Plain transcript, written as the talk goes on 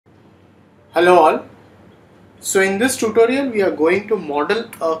Hello all. So in this tutorial we are going to model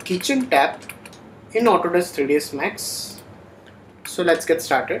a kitchen tap in Autodesk 3ds Max. So let's get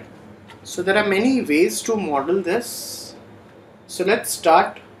started. So there are many ways to model this. So let's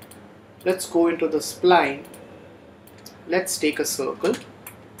start. Let's go into the spline. Let's take a circle.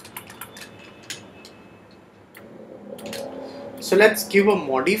 So let's give a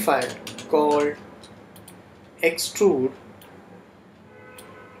modifier called extrude.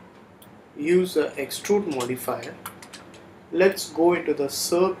 Use the extrude modifier. Let's go into the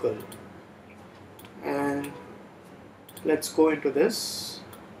circle and let's go into this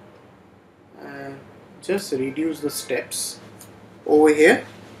and just reduce the steps over here.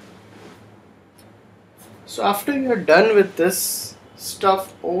 So after you're done with this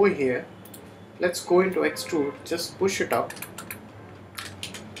stuff over here, let's go into extrude, just push it up.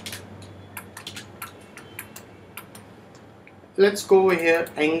 Let's go over here,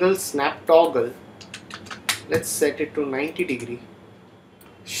 angle snap toggle. Let's set it to 90 degree.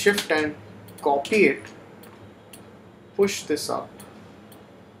 Shift and copy it. Push this up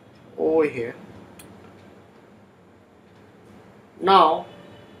over here. Now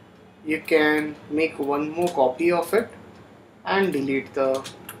you can make one more copy of it and delete the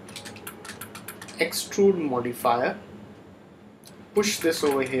extrude modifier. Push this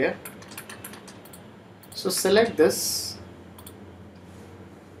over here. So select this.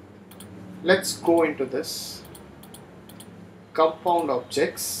 Let's go into this compound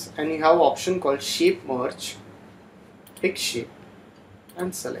objects and you have an option called shape merge. Pick shape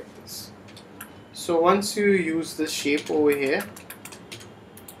and select this. So once you use this shape over here,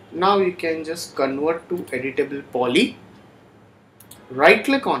 now you can just convert to editable poly. Right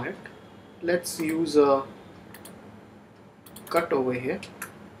click on it. Let's use a cut over here.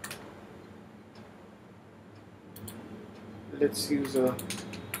 Let's use a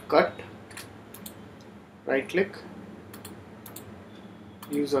cut. Right click.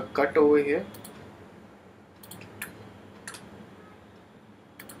 Use a cut over here.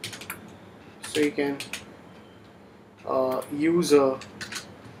 So you can use a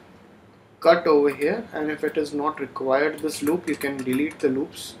cut over here, and if it is not required this loop, you can delete the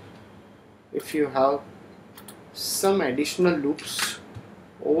loops. If you have some additional loops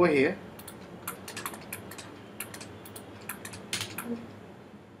over here,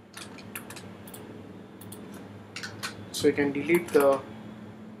 so you can delete the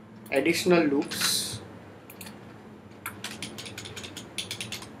additional loops.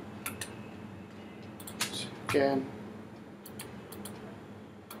 So you can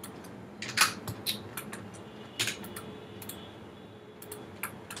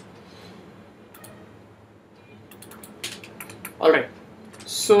alright,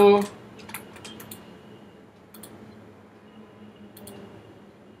 so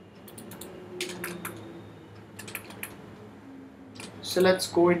let's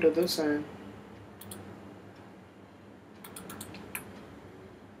go into this and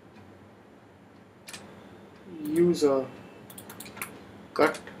use a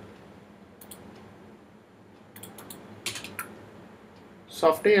cut. So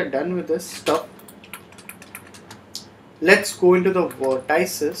after you're done with this stuff, let's go into the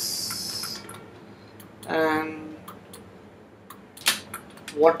vertices and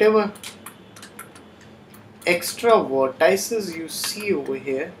whatever extra vertices you see over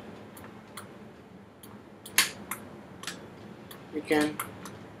here, you can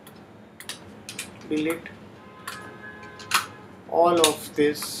delete all of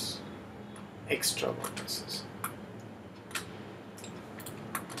these extra vertices.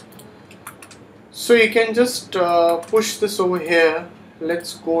 So you can just push this over here.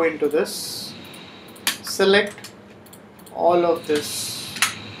 Let's go into this, select all of this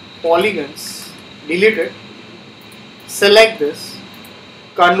polygons, delete it, select this,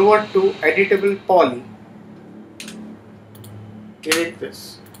 convert to editable poly, delete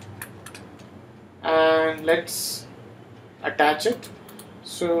this, and let's attach it.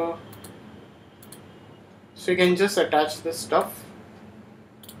 So you can just attach this stuff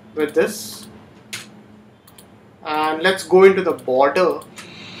with this, and let's go into the border,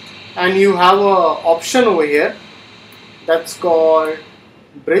 and you have a option over here that's called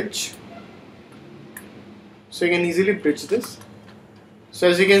bridge. So you can easily bridge this. So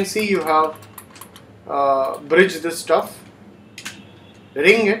as you can see, you have bridged this stuff,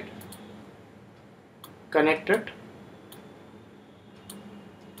 ring it, connect it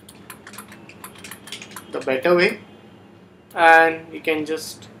the better way, and you can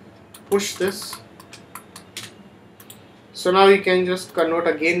just push this. So now you can just convert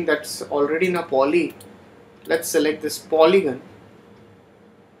again, that's already in a poly. Let's select this polygon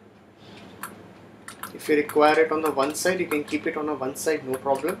If you require it on the one side, you can keep it on the one side, no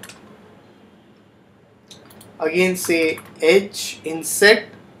problem. Again say edge inset,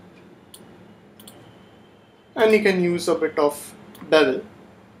 and you can use a bit of bevel.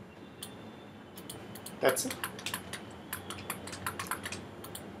 That's it.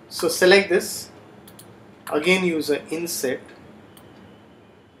 So select this, again use an inset,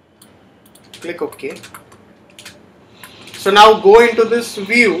 click OK. So now go into this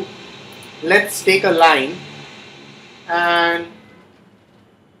view, let's take a line and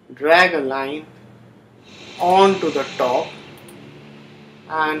drag a line onto the top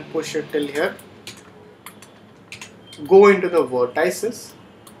and push it till here. Go into the vertices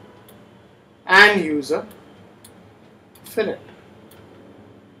and use a fillet.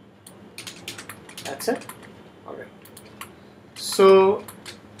 That's it. Alright. So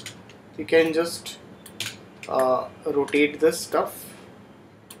you can just rotate this stuff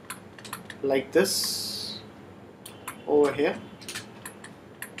like this over here.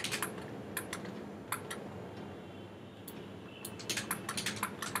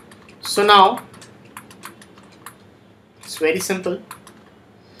 So now it's very simple.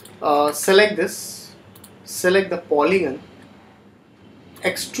 Select this, select the polygon,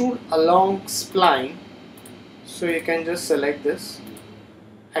 extrude along spline. So you can just select this,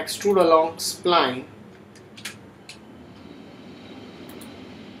 extrude along spline,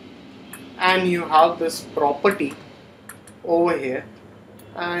 and you have this property over here,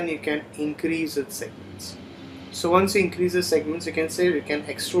 and you can increase its segments. So once you increase the segments, you can say you can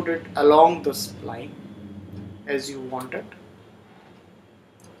extrude it along the spline as you want it.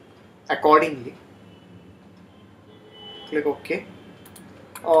 Accordingly, click OK.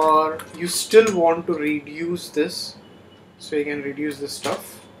 Or you still want to reduce this, so you can reduce this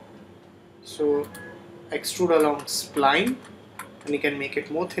stuff. So extrude along spline, and you can make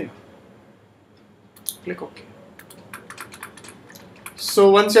it more thinner. Click OK. So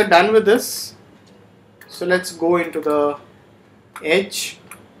once you're done with this, so let's go into the edge,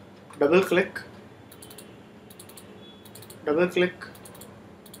 double click,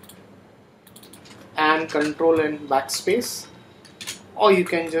 and control and backspace, or you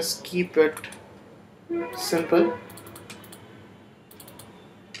can just keep it simple,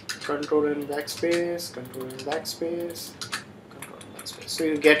 control and backspace, control and backspace, control and backspace. So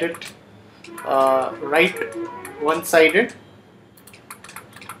you get it right one-sided.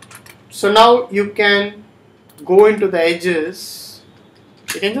 So now you can go into the edges.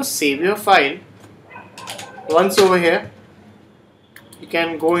 You can just save your file. Once over here, you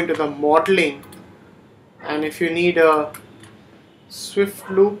can go into the modeling, and if you need a swift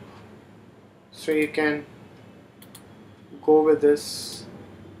loop, so you can go with this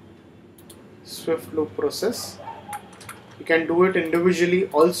swift loop process. You can do it individually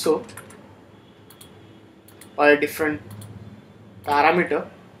also by a different parameter.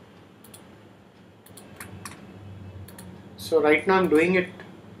 So right now I'm doing it,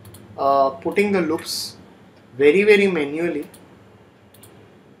 putting the loops very manually.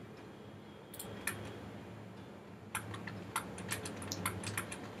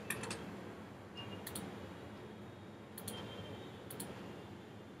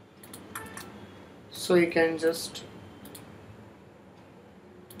 So you can just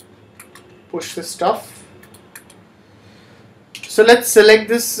push the stuff. So let's select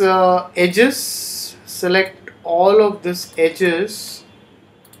this edges, select all of this edges,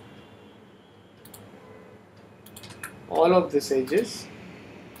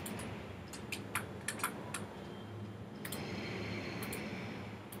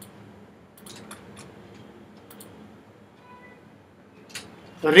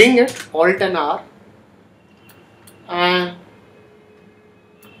 ring it, Alt and R, and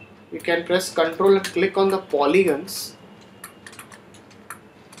you can press Ctrl and click on the polygons,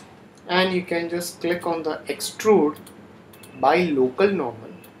 and you can just click on the extrude by local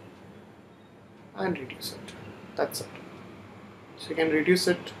normal and reduce it. That's it. So you can reduce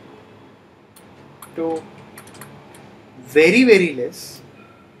it to very less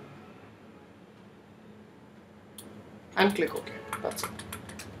and click OK. That's it.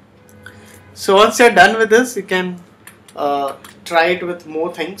 So once you're done with this, you can try it with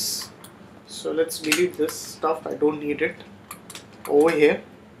more things. So let's delete this stuff, I don't need it over here.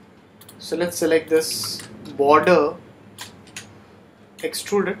 So let's select this border,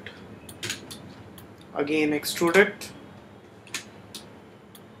 extrude it, again extrude it,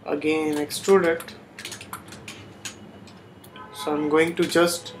 again extrude it. So I'm going to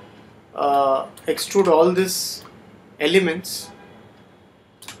just extrude all these elements.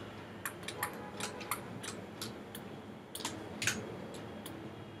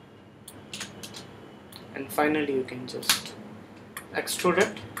 and finally you can just extrude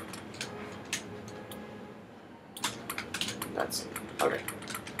it. That's it. Alright.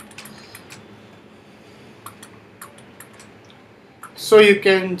 So you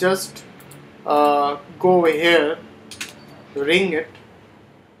can just go over here, ring it.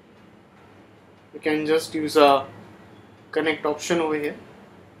 You can just use a connect option over here,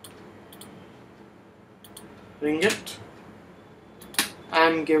 ring it,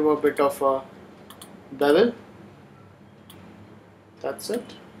 and give a bit of a bevel. That's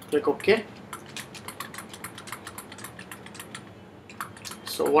it. Click OK.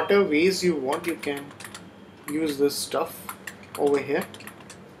 So whatever ways you want, you can use this stuff over here.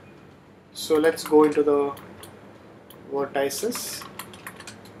 So let's go into the vertices,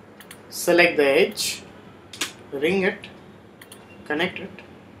 select the edge, ring it, connect it,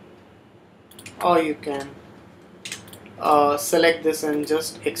 or you can select this and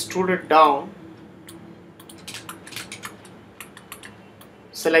just extrude it down.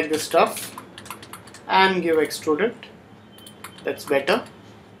 Select this stuff and give extrude it. That's better.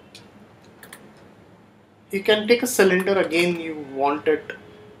 You can take a cylinder again, you want it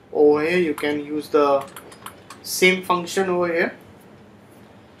over here, you can use the same function over here.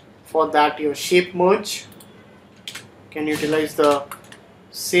 For that, your shape merge, can utilize the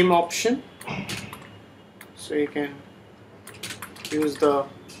same option. So you can use the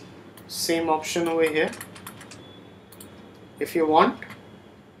same option over here if you want.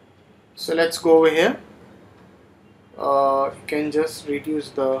 So let's go over here. You can just reduce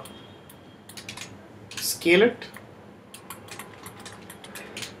the scale it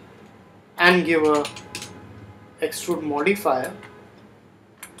and give a extrude modifier.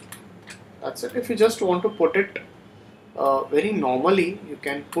 That's it. If you just want to put it very normally, you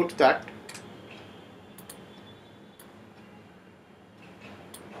can put that.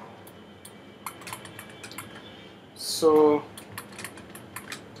 So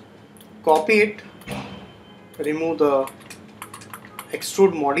copy it, remove the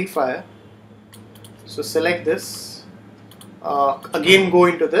extrude modifier. So select this, again go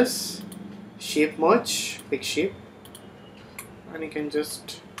into this shape merge, pick shape, and you can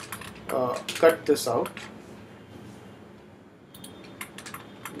just cut this out,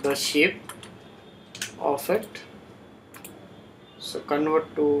 the shape of it. So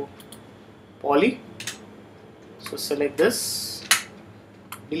convert to poly. So select this,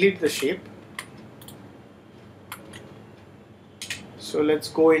 delete the shape. So let's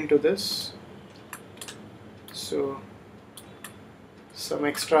go into this. So some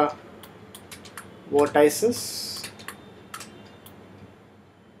extra vertices.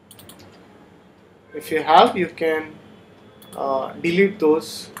 If you have, you can delete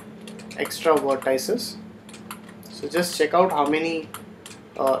those extra vertices. So just check out how many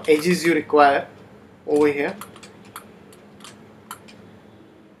edges you require over here,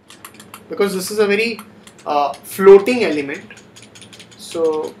 because this is a very floating element,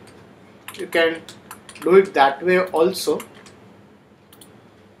 so you can do it that way also,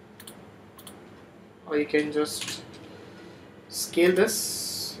 or you can just scale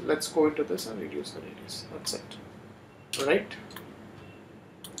this. Let's go into this and reduce the radius. That's it. Alright,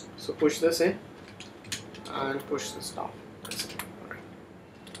 so push this in and push this down. That's it. Alright.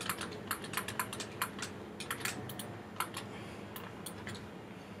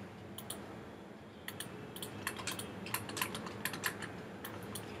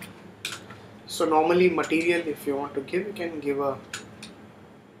 So normally material, if you want to give, you can give a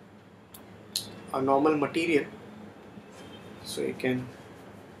normal material. So you can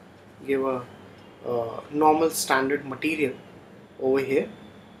give a normal standard material over here.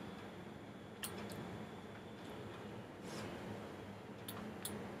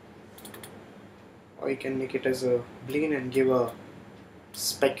 Or you can make it as a boolean and give a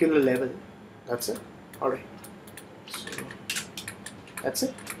specular level. That's it. Alright. So that's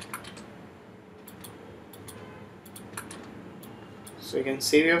it. So you can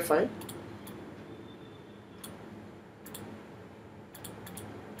save your file.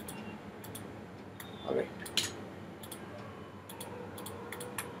 Alright.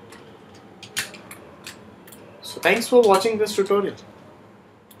 So thanks for watching this tutorial.